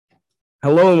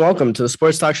Hello and welcome to the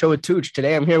Sports Talk Show with Tucc.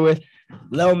 Today I'm here with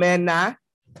Lil Man Nah.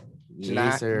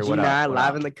 Yes, sir. What Janai, up? What live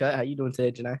up? in the cut. How you doing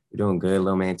today, Janai? We're doing good,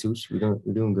 little man. Tucc.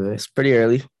 We're doing good. It's pretty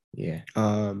early. Yeah.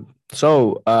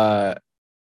 So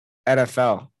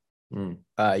NFL. Mm.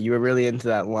 You were really into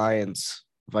that Lions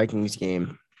Vikings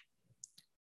game.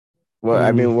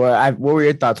 What were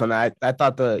your thoughts on that? I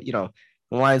thought the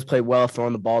Lions played well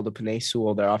throwing the ball to Penei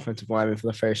Sewell, their offensive lineman, for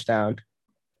the first down.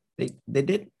 They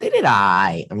did all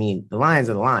right. I mean, the Lions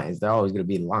are the Lions. They're always gonna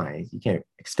be the Lions. You can't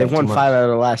expect They've won too much. 5 out of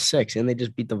the last 6, and they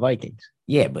just beat the Vikings.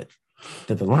 Yeah, but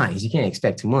they're the Lions. You can't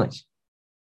expect too much.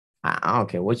 I don't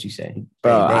care what you say.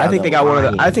 Bro, I think they got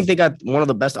one of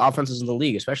the best offenses in the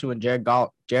league, especially when Jared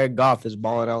Goff is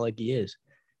balling out like he is.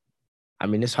 I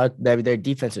mean, it's hard. Their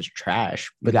defense is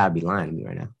trash. But you gotta be lying to me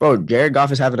right now. Bro, Jared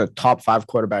Goff is having a top 5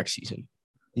 quarterback season.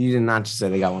 You did not just say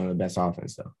they got one of the best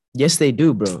offense, though. Yes, they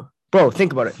do, bro. Bro,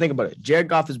 think about it. Jared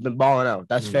Goff has been balling out.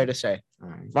 That's fair to say.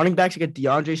 Right. Running backs, you get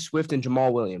DeAndre Swift and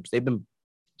Jamal Williams.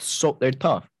 They're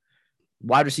tough.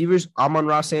 Wide receivers,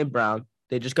 Amon-Ra St. Brown.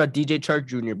 They just got DJ Chark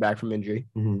Jr. back from injury.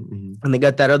 And they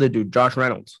got that other dude, Josh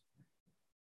Reynolds.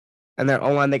 And their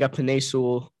O-line, they got Penei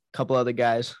Sewell, a couple other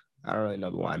guys. I don't really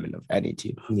know the linemen of any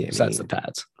team. Yeah, besides the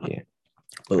Pats. Yeah.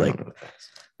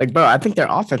 But bro, I think their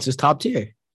offense is top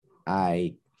tier.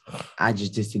 I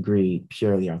just disagree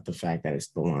purely off the fact that it's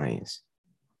the Lions.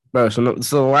 Bro, so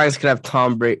the Lions could have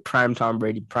Tom Brady, prime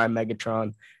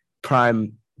Megatron,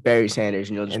 prime Barry Sanders,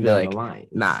 and you'll just be like, the Lions.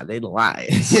 Nah, they the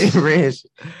Lions. Rich,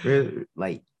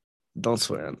 like, don't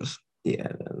swear on this. Yeah,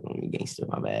 I'm gangster,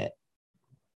 my bad.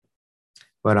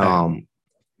 But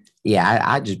yeah,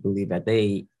 I just believe that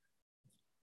they.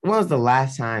 When was the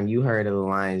last time you heard of the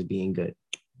Lions being good?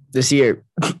 This year.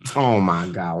 Oh my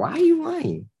God, why are you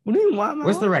lying? What do you mean? Why am I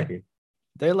What's lying? the record?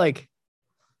 They're like,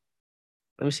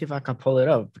 let me see if I can pull it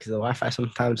up because the Wi-Fi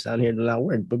sometimes down here does not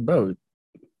work. But bro,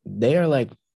 they are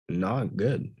like not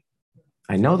good.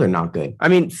 I know they're not good. I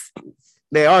mean,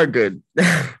 they are good.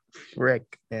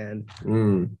 Rick, and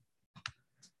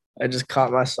I just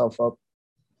caught myself up.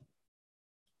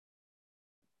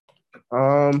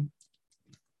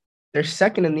 They're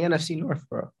second in the NFC North,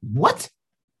 bro. What?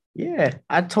 Yeah,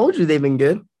 I told you they've been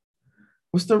good.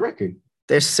 What's the record?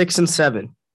 They're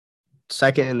 6-7,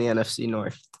 second in the NFC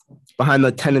North, behind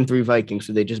the 10-3 Vikings,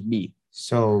 who they just beat.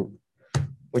 So,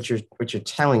 what you're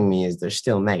telling me is they're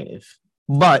still negative,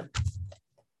 but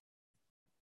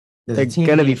they're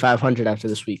gonna be 500 after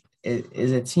this week.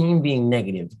 Is a team being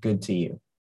negative good to you?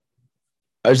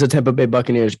 Is the Tampa Bay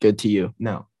Buccaneers good to you?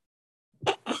 No,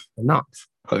 they're not.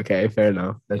 Okay, fair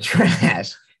enough. They're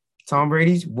trash. Tom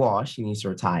Brady's washed. He needs to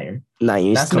retire. Nah, he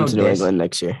needs to come to New England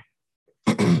next year.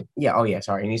 Yeah. Oh, yeah.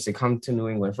 Sorry. He needs to come to New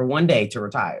England for one day to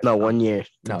retire. No, 1 year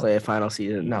to play a final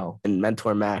season. No. And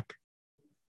mentor Mac.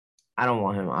 I don't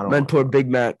want him. I don't mentor Big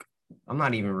Mac. I'm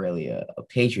not even really a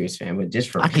Patriots fan, but just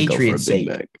for Patriots' sake.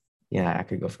 Yeah, I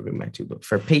could go for Big Mac too. But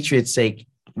for Patriots' sake,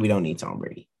 we don't need Tom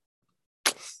Brady.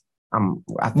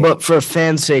 But for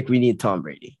fans' sake, we need Tom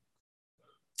Brady.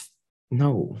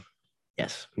 No.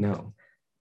 Yes. No.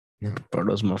 Bro,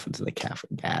 those muffins in the cafe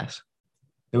gas.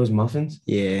 Those muffins?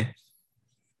 Yeah.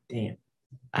 Damn.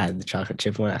 I had the chocolate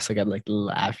chip one. I still got like the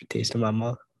little aftertaste in my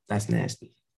mouth. That's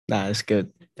nasty. Nah, it's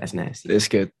good. That's nasty. It's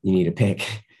good. You need a pick.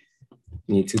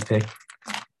 You need a toothpick.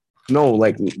 No,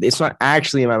 like it's not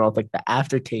actually in my mouth. Like the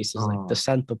aftertaste is like the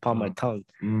scent upon my tongue.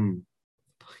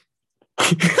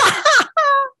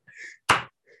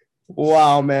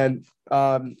 Wow, man.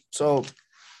 So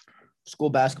school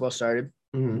basketball started.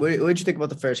 What did you think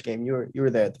about the first game? You were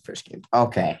there at the first game.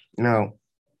 Okay. No.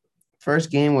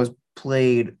 First game was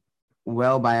played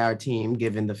well by our team,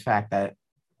 given the fact that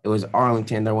it was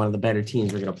Arlington. They're one of the better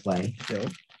teams we're gonna play. Okay.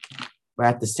 But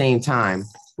at the same time,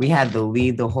 we had the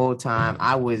lead the whole time.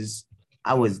 I was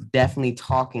definitely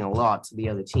talking a lot to the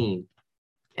other team.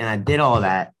 And I did all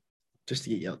that just to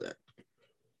get yelled at.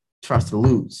 Trust to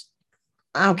lose.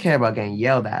 I don't care about getting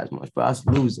yelled at as much, but us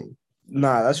losing.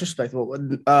 Nah, that's respectable.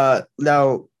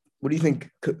 Now, what do you think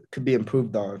could be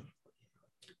improved on?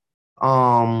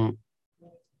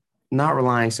 Not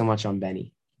relying so much on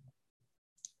Benny.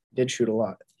 Did shoot a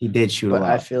lot. He did shoot a lot.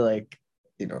 I feel like,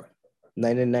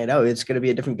 night in, night out, it's gonna be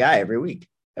a different guy every week,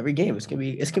 every game. It's gonna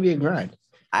be a grind.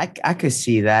 I could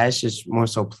see that. It's just more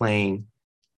so playing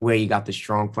where you got the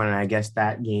strong point, and I guess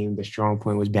that game the strong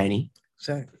point was Benny.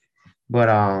 Exactly. But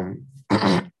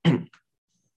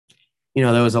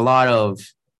there was a lot of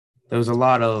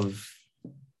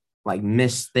like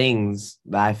missed things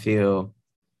that I feel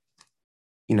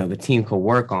the team could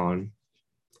work on.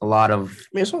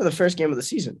 It's only the first game of the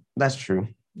season. That's true.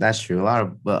 A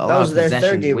lot that was their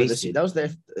third game of the season. That was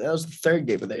the third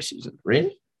game of their season.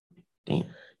 Really? Damn.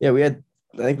 Yeah, I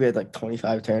think we had like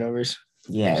 25 turnovers.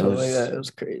 Yeah, something like that. It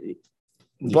was crazy.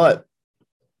 Yeah. But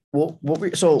what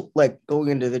were like going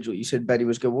individual? You said Betty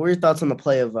was good. What were your thoughts on the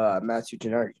play of Matthew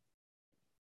Gennardi?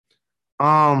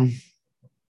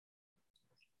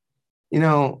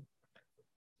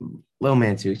 Little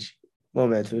man Tucc.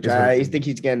 I think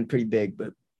he's getting pretty big,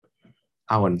 but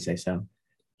I wouldn't say so.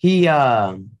 He did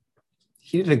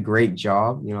a great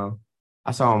job.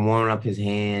 I saw him warming up his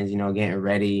hands. Getting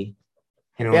ready.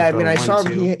 Yeah, I mean, I saw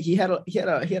him. He had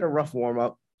a rough warm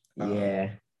up.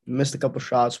 Yeah, missed a couple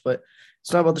shots, but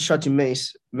it's not about the shots you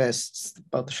missed. It's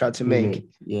about the shots you make.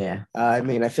 Yeah. I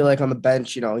mean, I feel like on the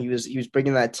bench, he was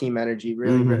bringing that team energy.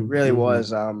 Really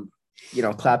was.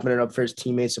 Clapping it up for his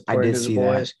teammates, supporting his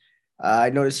boys.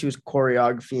 I noticed he was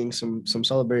choreographing some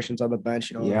celebrations on the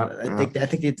bench. I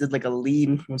think they did like a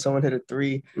lead when someone hit a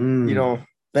three.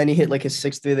 Benny hit like his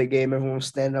sixth three of the game. Everyone was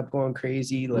standing up, going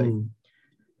crazy. Like,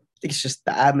 I think it's just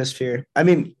the atmosphere. I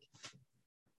mean,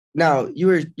 now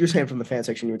you're saying from the fan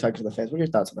section, you were talking to the fans. What are your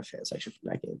thoughts on the fan section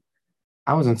from that game?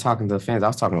 I wasn't talking to the fans. I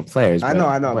was talking to players. I know,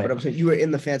 but I'm saying you were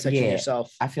in the fan section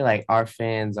yourself. I feel like our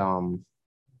fans,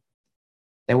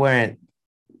 they weren't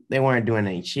doing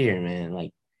any cheering, man.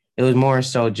 Like, it was more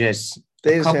so just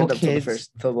a couple kids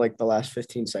till like the last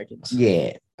 15 seconds.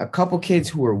 Yeah, a couple kids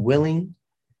who were willing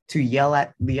to yell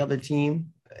at the other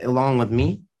team along with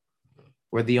me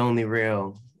were the only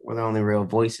real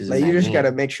voices. Like, you just got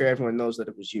to make sure everyone knows that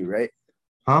it was you, right?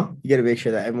 Huh? You got to make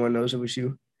sure that everyone knows it was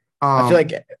you. I feel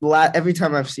like every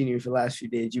time I've seen you for the last few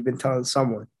days, you've been telling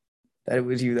someone that it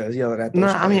was you that was yelling at those. No,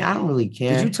 I mean, I don't really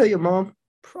care. Did you tell your mom?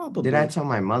 Probably. Did I tell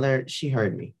my mother? She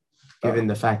heard me. Given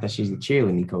the fact that she's the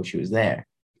cheerleading coach, she was there.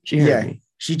 She heard me.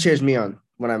 She cheers me on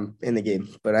when I'm in the game,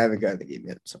 but I haven't got in the game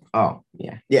yet. So. Oh,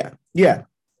 yeah. Yeah.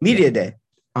 Media day.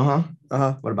 What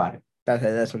about it?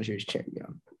 That's when she was cheering me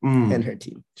on. And her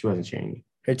team. She wasn't cheering me.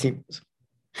 Her team was.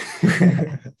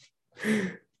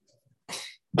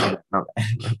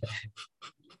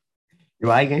 You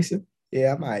like gangster?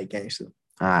 Yeah, I'm alright gangster.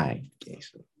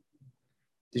 Gangster.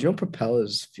 Did you know Propel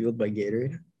is fueled by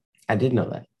Gatorade? I did know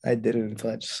that. I didn't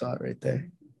until I just saw it right there.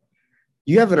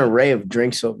 You have an array of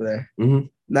drinks over there. Mm-hmm.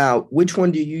 Now, which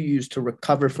one do you use to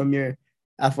recover from your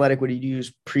athletic? What do you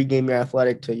use pregame your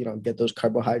athletic to, get those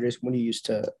carbohydrates? What do you use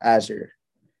as you're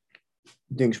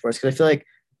doing sports? Because I feel like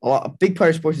a big part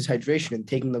of sports is hydration and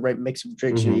taking the right mix of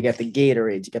drinks. Mm-hmm. So you got the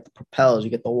Gatorades, you got the Propels, you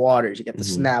get the waters, you get the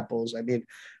Snapples. I mean,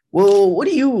 well,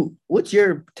 what's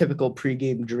your typical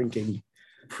pregame drinking?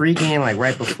 Pregame, like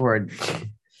right before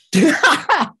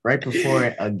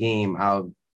a game,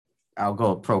 I'll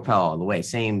go Propel all the way.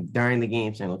 Same during the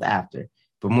game, same with after.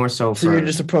 But more so So you're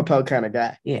just a Propel kind of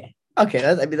guy. Yeah. Okay,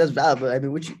 that's valid. But I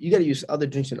mean, you got to use other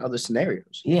drinks in other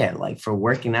scenarios. Yeah, like for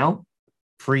working out,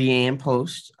 pre and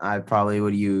post, I probably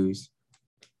would use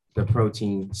the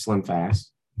protein Slim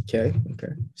Fast. Okay.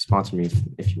 Sponsor me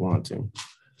if you want to.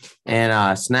 And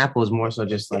Snapple is more so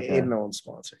just like no one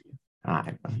sponsor you. All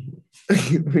right.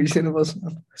 What are you saying about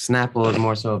Snapple? Snapple is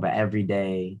more so of an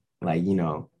everyday, like,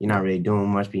 you're not really doing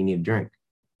much, but you need a drink.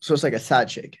 So it's like a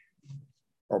side shake,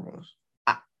 almost.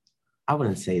 I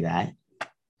wouldn't say that.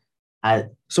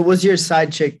 So what's your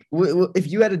side chick? If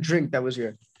you had a drink that was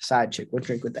your side chick, what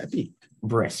drink would that be?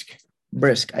 Brisk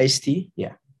iced tea.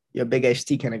 Yeah, you're a big iced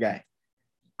tea kind of guy.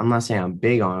 I'm not saying I'm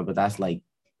big on it, but that's like,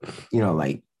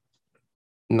 like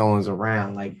no one's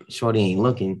around, like shorty ain't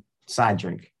looking. Side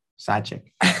chick.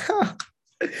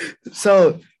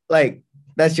 So like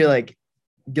that's your like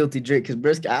guilty drink, because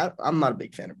brisk. I'm not a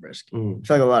big fan of brisk. I feel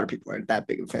like a lot of people aren't that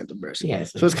big of fans of brisk. Yeah,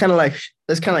 so it's kind of like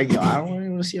yo, I don't really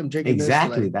want to see him drinking.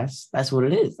 Exactly. That's what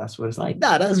it is. That's what it's like.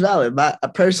 Nah, that's valid. But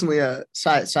personally, a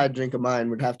side drink of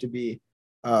mine would have to be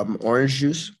orange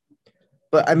juice.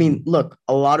 But I mean, look,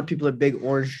 a lot of people are big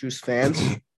orange juice fans.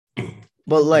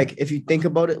 But like, if you think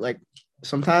about it, like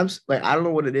sometimes, like I don't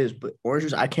know what it is, but orange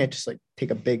juice, I can't just like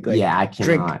take a big I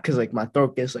drink because like my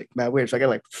throat gets like mad weird. So I gotta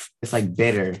like it's like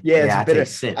bitter. Yeah,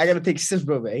 it's bitter. I gotta take sips,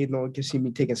 bro. But ain't no one can see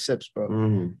me taking sips,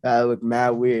 bro. I look mad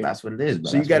weird. That's what it is.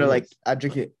 Bro. So you gotta like I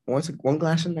drink it one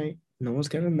glass a night. No one's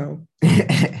gonna know.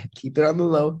 Keep it on the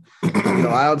low.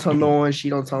 I don't tell no one. She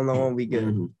don't tell no one. We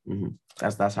good.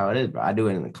 That's how it is, bro. I do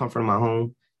it in the comfort of my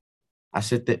home. I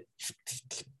sit there.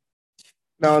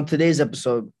 Now, in today's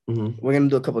episode, we're going to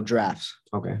do a couple of drafts.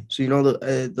 Okay. So,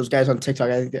 those guys on TikTok,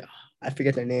 I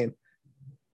forget their name.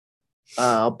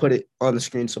 I'll put it on the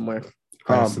screen somewhere.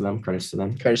 Credits to them.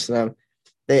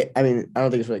 I don't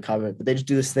think it's really common, but they just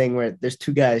do this thing where there's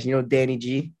two guys. Danny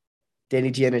G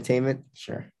Entertainment?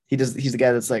 Sure. He's the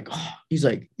guy that's like, he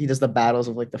does the battles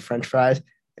of like the French fries.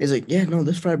 He's like, yeah, no,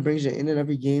 this fry brings it in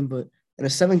every game, but in a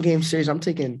 7-game series, I'm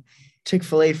taking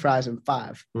Chick-fil-A fries in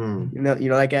 5. Mm. You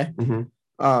know that guy?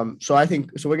 Mm-hmm. So I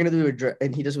think so. We're gonna do a draft,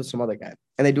 and he does with some other guy,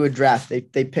 and they do a draft. They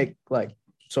pick like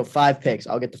so 5 picks.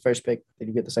 I'll get the first pick, then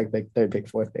you get the second pick, third pick,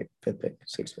 fourth pick, fifth pick,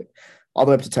 sixth pick, all the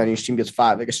way up to 10. Each team gets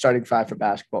 5, like a starting 5 for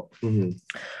basketball.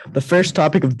 Mm-hmm. The first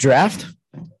topic of draft,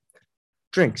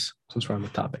 drinks. Since we're on the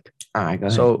topic, all right, go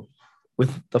ahead. So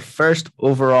with the first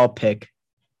overall pick,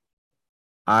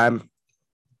 I'm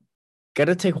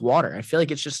gonna take water. I feel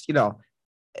like it's just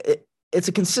it's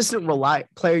a consistent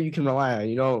player you can rely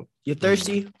on. You're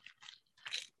thirsty.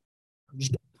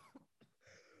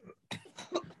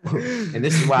 And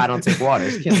this is why I don't take water.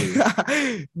 It's killing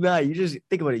me. Nah, you just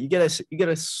think about it. You get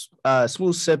a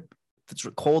smooth sip that's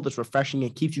cold, that's refreshing.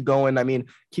 It keeps you going. I mean,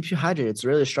 keeps you hydrated. It's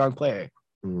really a strong player.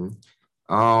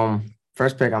 Mm-hmm.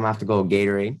 First pick, I'm gonna have to go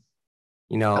Gatorade.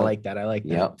 I like that.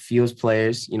 Yep. Fuels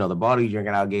players. The bottle you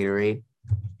drinking out Gatorade,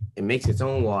 it makes its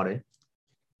own water.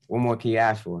 What more can you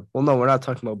ask for? Well, no, we're not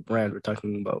talking about brand. We're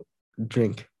talking about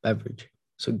beverage.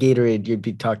 So Gatorade, you'd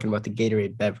be talking about the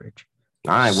Gatorade beverage.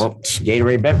 All right, well,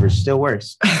 Gatorade beverage still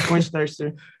works. Quench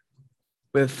thirster.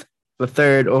 With the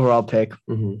third overall pick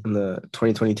in the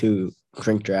 2022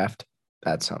 drink draft,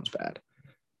 that sounds bad.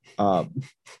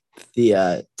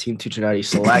 The Team Tucc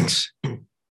selects.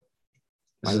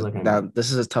 Now,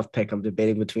 this is a tough pick. I'm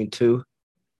debating between 2,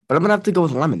 but I'm gonna have to go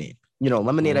with lemonade.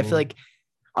 Lemonade. I feel like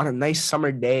on a nice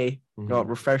summer day, it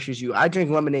refreshes you. I drink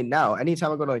lemonade now.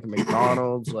 Anytime I go to like a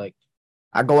McDonald's, like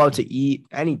I go out to eat,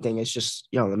 anything, it's just,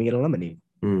 let me get a lemonade.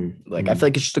 I feel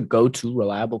like it's just a go-to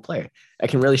reliable player. I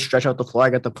can really stretch out the floor. I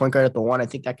got the point guard at the 1. I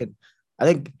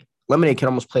think lemonade can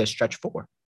almost play a stretch 4.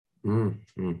 All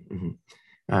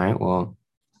right. Well,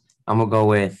 I'm gonna go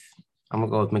with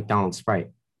McDonald's Sprite.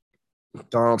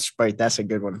 McDonald's Sprite, that's a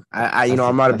good one.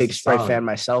 I'm not a big Sprite fan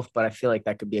myself, but I feel like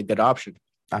that could be a good option.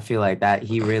 I feel like that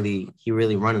he really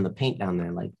running the paint down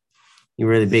there. Like he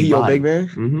really big. He big man.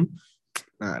 Mm-hmm.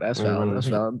 Nah, that's valid. That's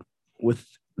valid. With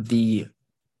the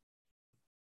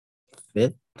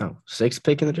 6th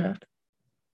pick in the draft.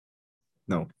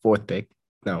 No, 4th pick.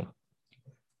 No.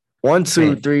 1,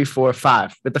 2, 3, 4,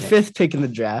 5. With the 5th pick in the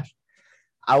draft,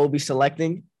 I will be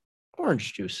selecting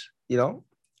orange juice.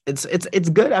 It's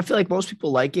good. I feel like most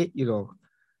people like it. It'll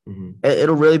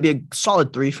really be a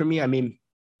solid 3 for me. I mean,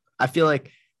 I feel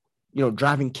like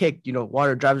driving kick.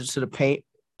 Water drives to the paint,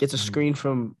 gets a screen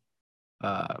from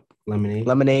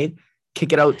lemonade,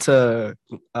 kick it out to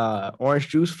orange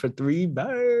juice for 3.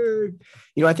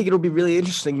 I think it'll be really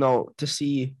interesting though to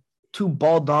see 2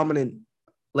 ball dominant,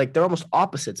 like they're almost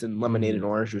opposites in lemonade and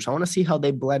orange juice. I want to see how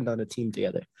they blend on a team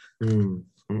together.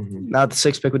 Now the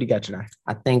 6th pick, what do you got tonight?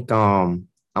 I think I'm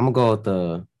gonna go with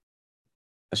a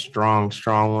strong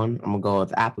one. I'm gonna go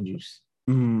with apple juice.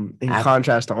 In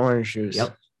contrast to orange juice.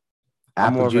 Yep.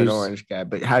 I'm more of an orange guy,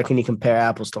 but how can you compare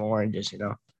apples to oranges? You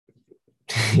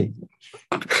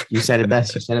said it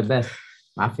best.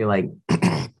 I feel like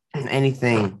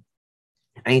anything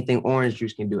orange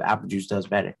juice can do, apple juice does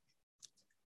better.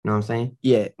 You know what I'm saying?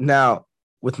 Yeah. Now,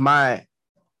 with my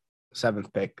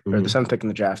 7th pick, or the 7th pick in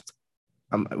the draft,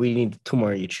 we need 2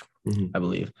 more each, I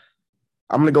believe.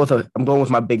 I'm going with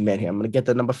my big man here. I'm gonna get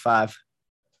the number 5.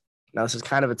 Now this is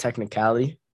kind of a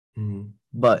technicality,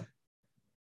 but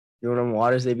them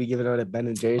waters they be giving out at Ben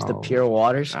and Jerry's, the pure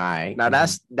waters. All right. Now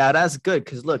that's good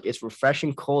because look, it's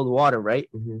refreshing cold water, right?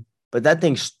 But that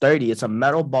thing's sturdy. It's a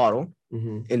metal bottle,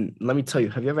 and let me tell you,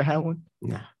 have you ever had one?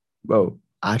 Nah, bro.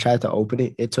 I tried to open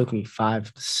it. It took me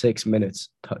 5 to 6 minutes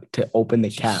to open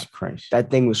the cap. Christ. That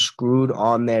thing was screwed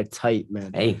on there tight,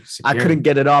 man. Hey, I couldn't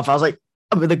get it off. I was like,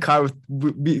 I'm in the car with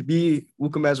B,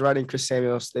 Luka Maserati, and Chris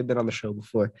Samuels. They've been on the show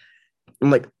before.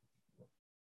 I'm like,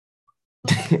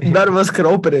 none of us could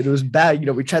open it. It was bad.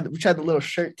 We tried the little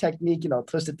shirt technique,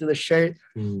 twisted through the shirt.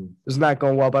 It was not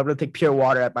going well, but I'm going to take pure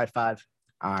water at my 5.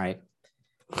 All right.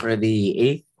 For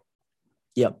the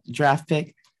 8th draft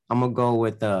pick, I'm going to go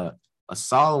with a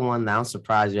solid one that I'm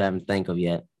surprised you haven't think of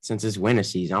yet. Since it's winter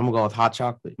season, I'm going to go with hot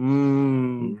chocolate.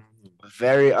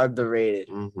 Very underrated.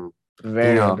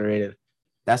 Very underrated.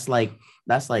 That's like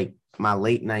my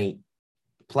late night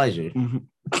pleasure.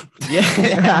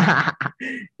 Yeah.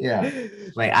 Yeah.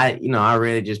 Like I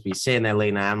really just be sitting there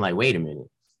late night. I'm like, wait a minute.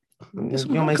 Make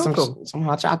some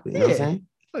hot chocolate. You know what I'm saying?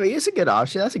 I mean, it's a good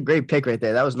option. That's a great pick right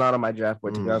there. That was not on my draft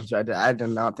board, to be honest. I did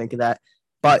not think of that.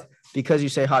 But because you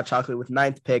say hot chocolate with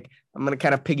 9th pick, I'm going to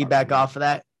kind of piggyback off of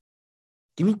that.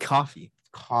 Give me coffee.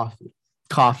 Coffee.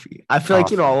 I feel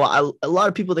like, a lot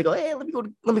of people, they go, hey, let me go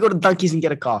to Dunkies and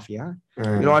get a coffee, huh?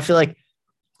 I feel like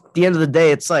at the end of the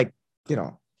day, it's like,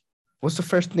 what's the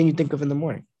first thing you think of in the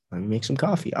morning? Let me make some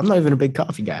coffee. I'm not even a big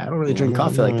coffee guy. I don't really drink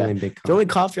coffee like that. The only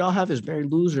coffee I'll have is Very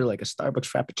Loser, like a Starbucks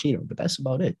Frappuccino, but that's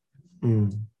about it. All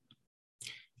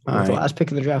right. The last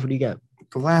pick in the draft, what do you got?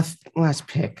 The last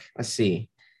pick. Let's see.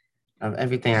 Of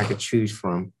everything I could choose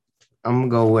from, I'm gonna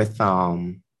go with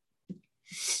I'm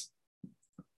just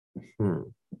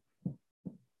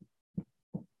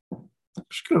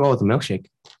gonna go with the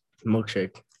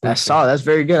milkshake. That's solid. That's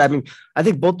very good. I mean, I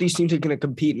think both these teams are gonna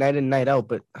compete night in, night out,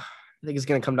 but I think it's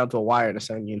gonna come down to a wire in a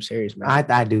 7-game series, man.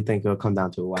 I do think it'll come down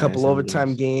to a wire. Couple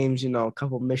overtime games, a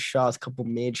couple missed shots, couple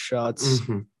made shots.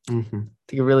 I think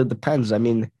it really depends. I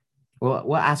mean,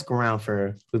 we'll ask around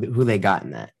for who they got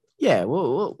in that. Yeah,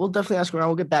 we'll definitely ask around.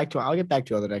 We'll get back to it. I'll get back to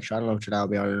you on the next show. I don't know if Janelle will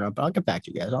be on it or not, but I'll get back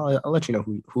to you guys. I'll let you know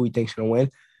who he thinks gonna win.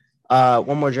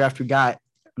 One more draft we got.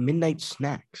 Midnight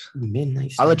Snacks.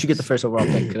 I'll let you get the first overall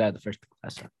pick because I had the first pick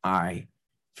last time. All right.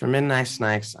 For Midnight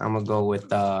Snacks, I'm gonna go with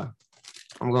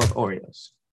Oreos.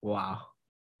 Wow.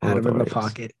 Had them in the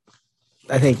pocket.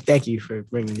 Thank you for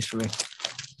bringing these for me.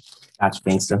 Gotcha,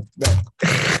 Gangsta.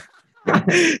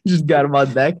 Just got them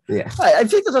on deck. Yeah. I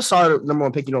think that's a solid number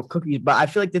one pick, cookies. But I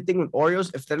feel like the thing with Oreos,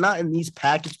 if they're not in these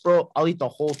packets, bro, I'll eat the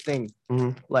whole thing.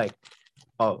 Like,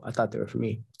 oh, I thought they were for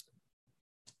me.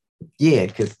 Yeah,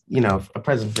 because, a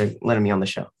present for letting me on the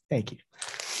show. Thank you.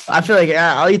 I feel like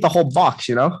I'll eat the whole box,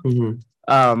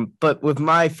 But with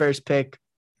my first pick,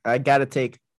 I got to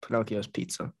take Pinocchio's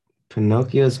Pizza.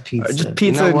 Just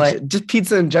pizza. Just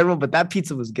pizza in general, but that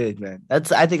pizza was good, man.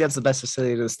 I think that's the best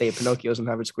facility to stay at Pinocchio's in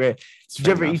Harvard Square. Did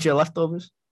you ever eat your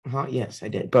leftovers? Yes, I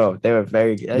did. Bro, they were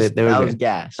very good. That was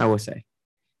gas. I would say.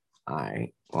 All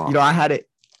right. Well, I had it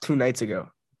 2 nights ago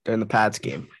during the Pats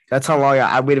game. That's how long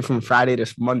I waited from Friday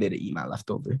to Monday to eat my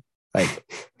leftover.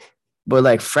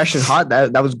 But fresh and hot,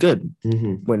 that was good.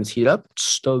 When it's heated up, it's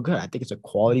still good. I think it's a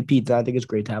quality pizza. I think it's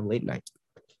great to have late night.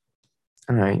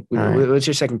 All right. What's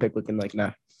your second pick looking like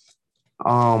now?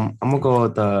 I'm gonna go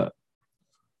with a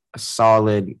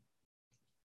solid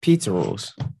pizza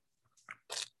rolls.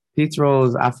 Pizza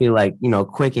rolls, I feel like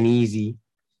quick and easy.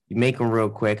 You make them real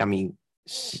quick. I mean,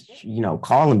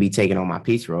 Colin be taking on my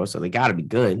pizza rolls, so they gotta be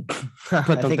good. I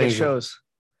think it shows.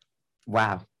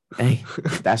 Wow. Hey,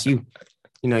 that's you.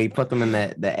 You put them in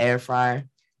the air fryer.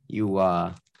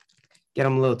 You get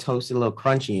them a little toasted, a little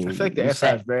crunchy. I feel like the air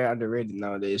fryer is very underrated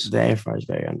nowadays. The air fryer is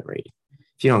very underrated.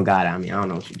 If you don't got it, I mean, I don't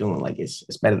know what you're doing. Like it's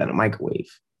better than a microwave.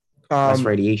 Less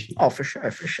radiation. Oh, for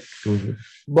sure.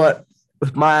 But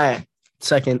with my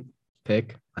second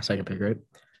pick, right?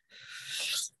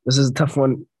 This is a tough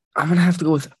one. I'm gonna have to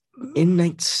go with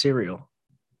midnight cereal.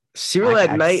 Cereal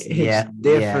at night hits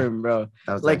different, bro.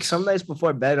 Like some nights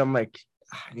before bed, I'm like,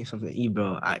 I need something to eat,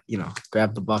 bro.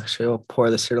 Grab the box cereal, pour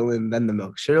the cereal in, then the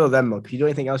milk. Cereal, then milk. If you do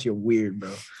anything else, you're weird,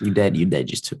 bro. You dead.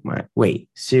 Just took my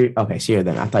cereal. Okay, cereal.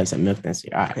 Then I thought you said milk. Then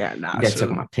cereal. All right. Yeah, nah. You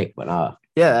took my pick, but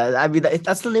yeah. I mean,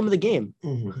 that's the name of the game.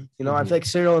 I feel like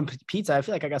cereal and pizza. I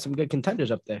feel like I got some good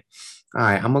contenders up there. All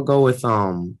right, I'm gonna go with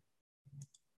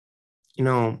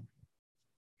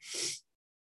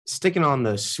sticking on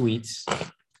the sweets,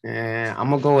 and I'm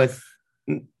gonna go with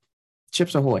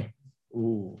Chips Ahoy.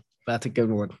 Ooh. That's a good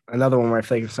one. Another one where I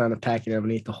feel like it's on the packet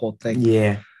underneath the whole thing.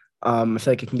 Yeah. I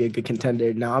feel like it can be a good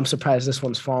contender. Now, I'm surprised this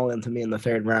one's fallen to me in the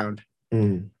 3rd round.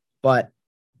 But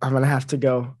I'm going to have to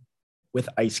go with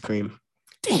ice cream.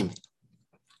 Damn.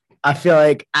 I feel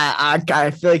like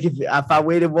I feel like if I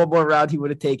waited one more round, he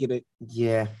would have taken it.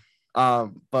 Yeah.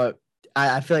 But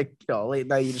I feel like, late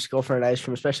night, you just go for an ice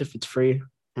cream, especially if it's free.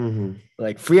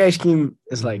 Like free ice cream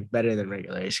is like better than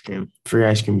regular ice cream. Free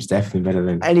ice cream is definitely better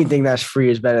than anything that's free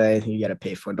is better than anything you gotta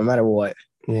pay for, no matter what.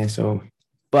 Yeah. So,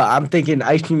 but I'm thinking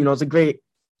ice cream, it's a great,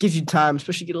 gives you time,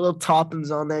 especially get a little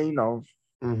toppings on there.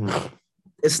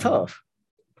 It's tough.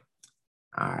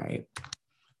 All right.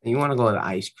 You want to go with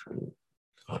ice cream?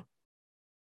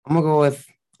 I'm gonna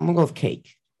go with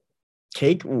cake.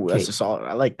 Cake? Ooh, that's a solid.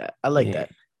 I like that. That.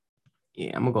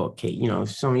 Yeah, I'm gonna go with cake.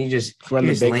 So you just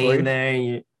laying there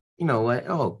and you know what?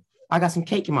 Oh, I got some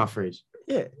cake in my fridge.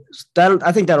 Yeah,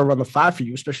 I think that'll run the 5 for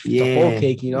you, especially the whole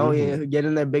cake. Yeah, get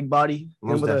in there, big body,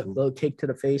 with a little cake to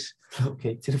the face. Little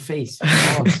cake to the face.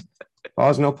 Pause.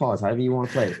 Pause, no pause. However you want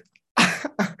to play it.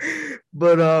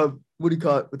 But what do you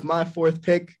call it? With my 4th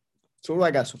pick, so what do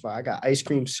I got so far? I got ice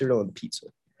cream, cereal, and pizza.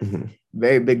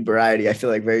 Very big variety. I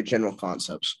feel like very general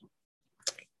concepts.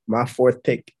 My 4th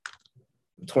pick.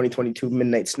 2022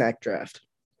 midnight snack draft.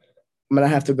 I'm gonna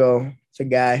have to go with a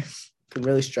guy who can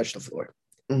really stretch the floor.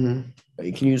 You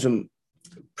can use him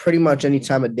pretty much any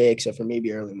time of day except for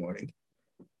maybe early morning.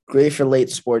 Great for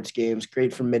late sports games.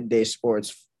 Great for midday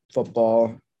sports,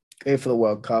 football. Great for the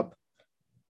World Cup.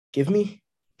 Give me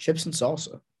chips and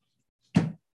salsa.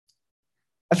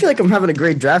 I feel like I'm having a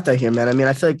great draft out here, man. I mean,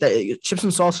 I feel like that chips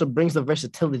and salsa brings the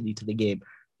versatility to the game.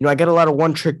 I get a lot of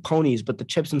one-trick ponies, but the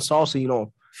chips and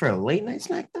salsa, For a late night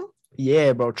snack, though?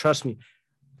 yeah, bro, trust me.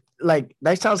 Like,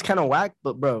 that sounds kind of whack,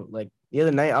 but, bro, like, the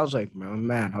other night, I was like, man, I'm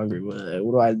mad hungry. What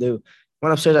do I do?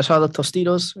 Went upstairs, I saw the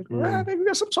Tostitos. Like, maybe we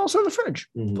got some salsa in the fridge.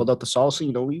 Pulled out the salsa,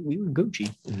 we were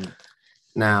Gucci.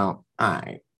 Now, all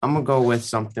right, I'm going to go with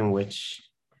something which,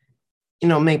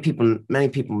 many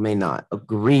people may not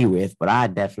agree with, but I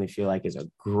definitely feel like is a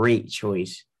great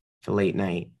choice for late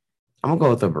night. I'm going to go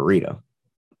with a burrito.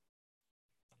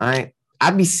 All right.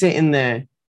 I'd be sitting there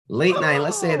late night.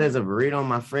 Let's say there's a burrito in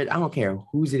my fridge. I don't care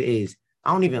whose it is.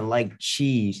 I don't even like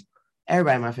cheese.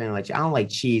 Everybody in my family likes cheese. I don't like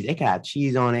cheese. It could have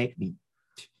cheese on it. It could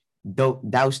be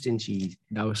doused in cheese.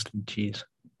 Doused in cheese.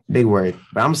 Big word.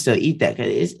 But I'm still eat that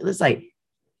because it's like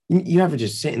you ever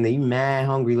just sitting there, you mad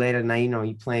hungry late at night,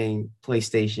 you playing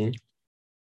PlayStation.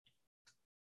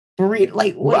 Burrito,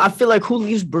 like what? Well, I feel like who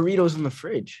leaves burritos in the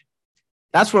fridge?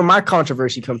 That's where my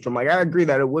controversy comes from. Like, I agree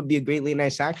that it would be a great late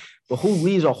night snack, but who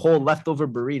leaves a whole leftover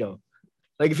burrito?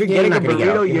 Like, if you're getting a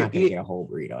burrito, you're not gonna get a whole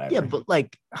burrito. Ever. Yeah, but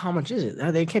like, how much is it?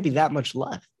 There can't be that much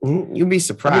left. You'll be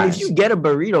surprised. I mean, if you get a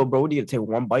burrito, bro, what are you gonna take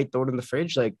one bite, throw it in the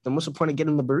fridge? Like, then what's the point of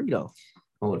getting the burrito?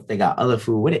 Well, if they got other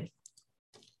food with it,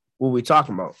 what are we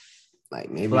talking about? Like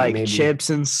maybe chips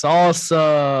and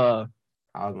salsa.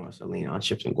 I was gonna lean on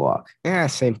chips and guac. Yeah,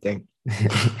 same thing.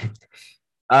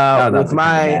 That with was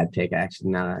my a bad pick,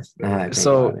 actually.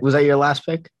 So was that your last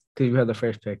pick? Because you had the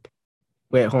first pick.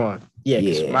 Wait, hold on.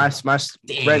 Yeah. My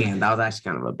Damn, that was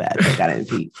actually kind of a bad pick. I didn't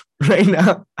peep. Right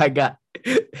now, I got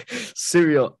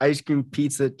cereal, ice cream,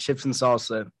 pizza, chips, and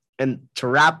salsa. And to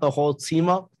wrap the whole team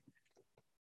up,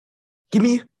 give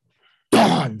me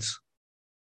Don's.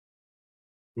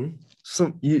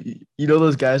 Some you know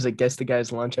those guys that guess the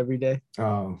guy's lunch every day?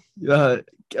 Oh. I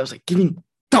was like, give me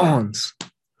Don's.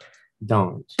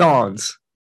 Don's.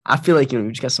 I feel like, we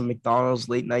just got some McDonald's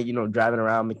late night, driving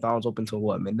around. McDonald's open till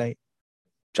what, midnight?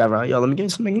 Driving around, let me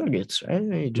get some McNuggets, right?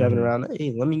 Hey, driving around,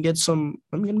 hey, let me get a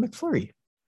McFlurry.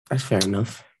 That's fair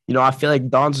enough. I feel like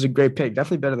Don's is a great pick.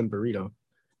 Definitely better than burrito.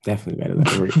 Definitely better than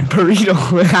burrito.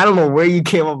 Burrito. I don't know where you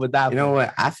came up with that. You know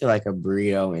what? I feel like a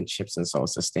burrito and chips and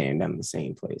salsa stand in the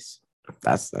same place.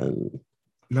 That's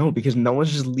no, because no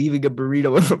one's just leaving a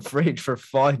burrito in the fridge for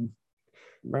fun.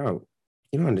 Bro,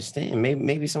 you don't understand.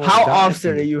 Maybe someone. How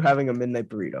often are you having a midnight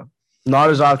burrito? Not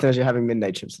as often as you're having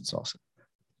midnight chips and salsa.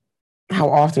 How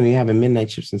often are you having midnight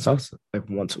chips and salsa? Like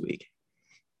once a week.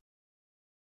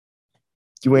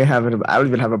 You ain't having. I don't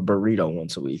even have a burrito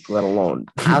once a week, let alone.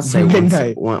 I'll say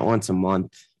once a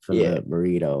month for the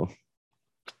burrito.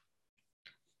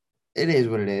 It is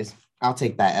what it is. I'll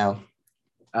take that L.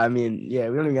 I mean, we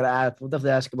don't even gotta ask. We'll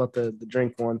definitely ask about the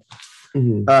drink one.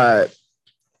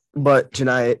 But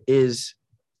tonight we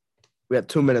have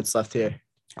 2 minutes left here.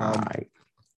 All right.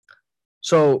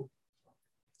 So,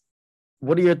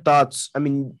 what are your thoughts? I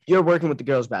mean, you're working with the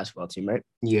girls' basketball team, right?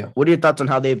 Yeah. What are your thoughts on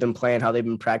how they've been playing, how they've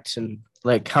been practicing?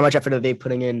 Like, how much effort are they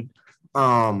putting in?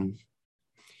 I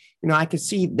can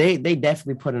see they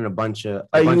definitely put in a bunch of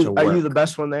Are work. you the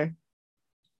best one there?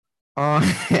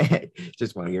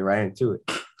 Just want to get right into it.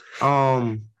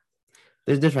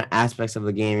 There's different aspects of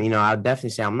the game. I'll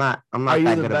definitely say I'm not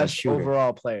that good of a shooter.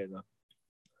 Overall player though?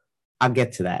 I'll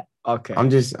get to that. Okay. I'm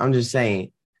just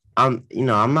saying, I'm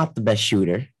not the best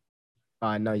shooter.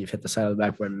 I know you've hit the side of the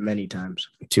backboard many times.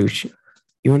 Tucc,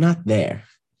 you were not there.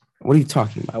 What are you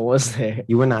talking about? I was there.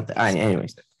 You were not there. All right,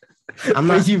 anyways, I'm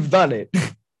not. You've done it.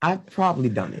 I've probably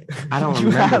done it. I don't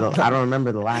remember. I don't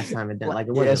remember the last time it did. Like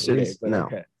it wasn't yesterday. Recent. No,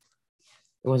 it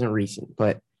wasn't recent.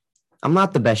 But I'm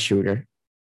not the best shooter,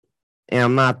 and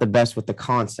I'm not the best with the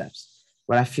concepts.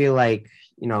 But I feel like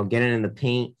getting in the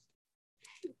paint,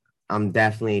 I'm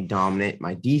definitely dominant.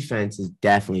 My defense is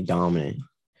definitely dominant.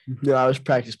 No, I was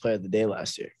practice player of the day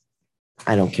last year.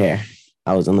 I don't care.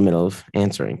 I was in the middle of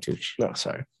answering Tucc. No,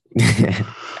 sorry.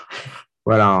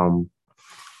 But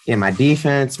my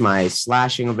defense, my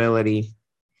slashing ability,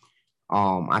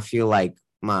 I feel like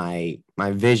my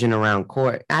vision around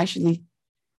court, actually,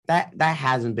 that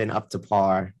hasn't been up to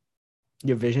par.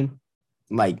 Your vision?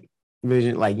 Like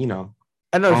vision, like I know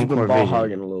you've been ball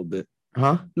hogging a little bit.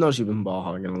 Huh? I know you've been ball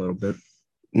hogging a little bit.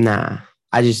 Nah.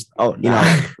 I just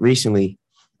recently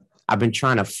I've been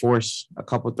trying to force a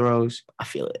couple throws. I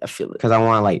feel it. Because I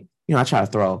want to I try to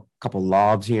throw a couple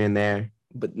lobs here and there.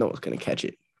 But no one's going to catch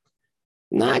it.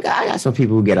 Nah, I got some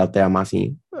people who get up there on my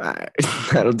team. I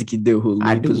don't think you do. Who?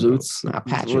 I do. Nah,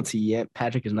 Patrick. What's he?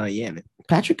 Patrick is not yamming.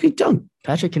 Patrick can dunk.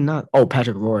 Patrick cannot. Oh,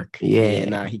 Patrick Rourke. Yeah.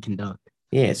 Nah, he can dunk.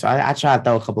 Yeah, so I try to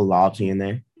throw a couple lobs here and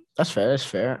there. That's fair.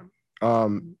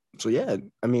 So, yeah,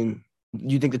 I mean,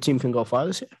 You think the team can go far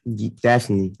this year?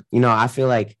 Definitely. I feel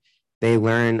like they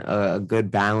learn a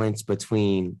good balance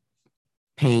between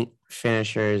paint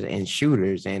finishers and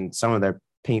shooters, and some of their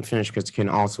paint finishers can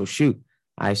also shoot.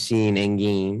 I've seen in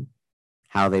game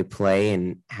how they play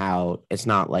and how it's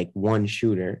not like one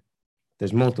shooter.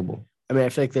 There's multiple. I mean, I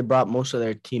feel like they brought most of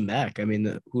their team back. I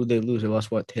mean, who did they lose? They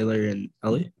lost what? Taylor and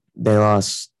Ellie? They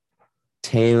lost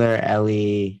Taylor,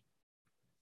 Ellie,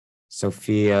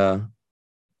 Sophia.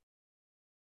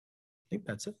 I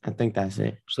think that's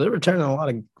it. So they're returning a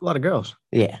lot of girls.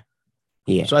 Yeah.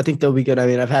 Yeah. So I think they'll be good. I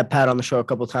mean, I've had Pat on the show a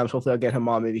couple of times. Hopefully I'll get him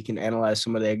on. Maybe he can analyze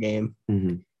some of their game.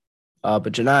 Mm-hmm.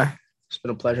 But Janai, it's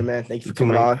been a pleasure, man. Thank you for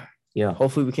coming on. Yeah.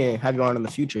 Hopefully we can have you on in the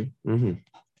future.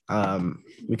 Mm-hmm.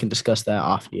 We can discuss that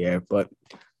off the air. But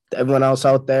to everyone else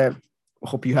out there, I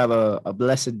hope you have a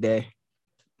blessed day.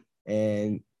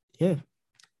 And yeah,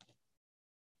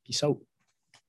 peace out.